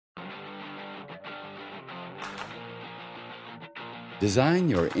Design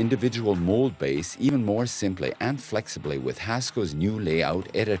your individual mold base even more simply and flexibly with HASCO's new layout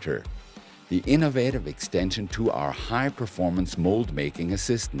editor, the innovative extension to our high-performance mold-making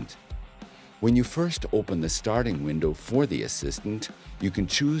assistant. When you first open the starting window for the assistant, you can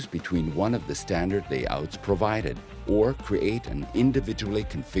choose between one of the standard layouts provided or create an individually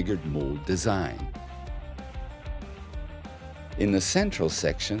configured mold design. In the central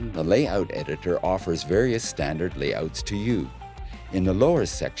section, the layout editor offers various standard layouts to you. In the lower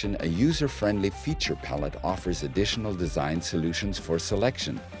section, a user-friendly feature palette offers additional design solutions for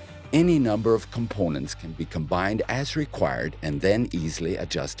selection. Any number of components can be combined as required and then easily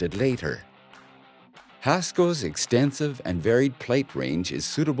adjusted later. HASCO's extensive and varied plate range is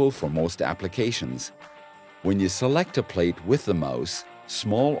suitable for most applications. When you select a plate with the mouse,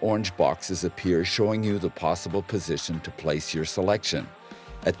 small orange boxes appear showing you the possible position to place your selection.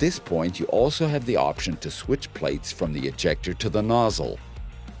 At this point, you also have the option to switch plates from the ejector to the nozzle.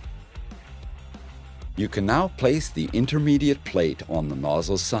 You can now place the intermediate plate on the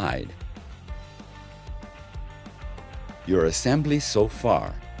nozzle side. Your assembly so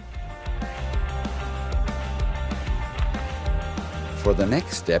far. For the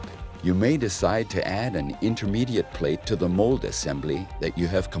next step, you may decide to add an intermediate plate to the mold assembly that you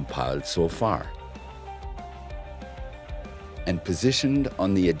have compiled so far and positioned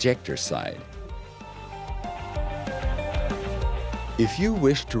on the ejector side. If you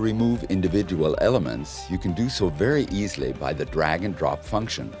wish to remove individual elements, you can do so very easily by the drag and drop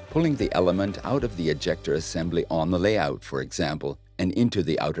function, pulling the element out of the ejector assembly on the layout, for example, and into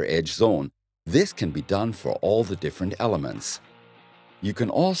the outer edge zone. This can be done for all the different elements. You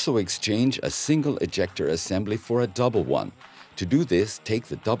can also exchange a single ejector assembly for a double one. To do this, take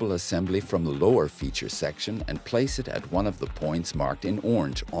the double assembly from the lower feature section and place it at one of the points marked in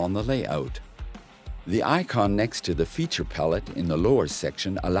orange on the layout. The icon next to the feature palette in the lower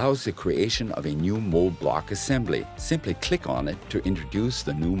section allows the creation of a new mold block assembly. Simply click on it to introduce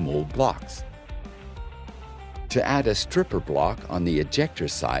the new mold blocks. To add a stripper block on the ejector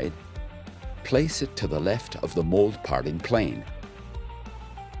side, place it to the left of the mold parting plane.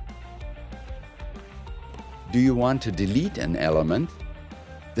 Do you want to delete an element?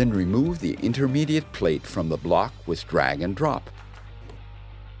 Then remove the intermediate plate from the block with drag and drop.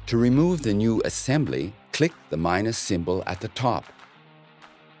 To remove the new assembly, click the minus symbol at the top.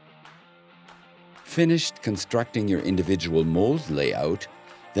 Finished constructing your individual mold layout,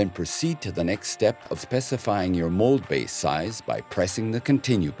 then proceed to the next step of specifying your mold base size by pressing the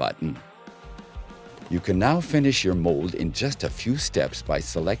Continue button. You can now finish your mold in just a few steps by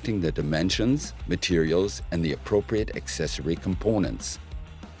selecting the dimensions, materials, and the appropriate accessory components.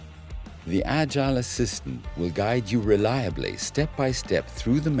 The Agile Assistant will guide you reliably step by step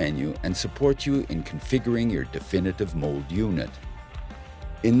through the menu and support you in configuring your definitive mold unit.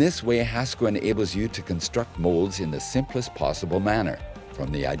 In this way, HASCO enables you to construct molds in the simplest possible manner,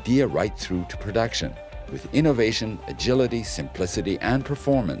 from the idea right through to production, with innovation, agility, simplicity, and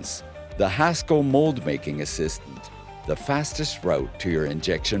performance. The HASCO Mold Making Assistant, the fastest route to your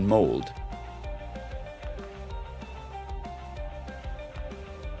injection mold.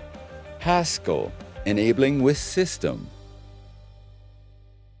 HASCO, enabling with system.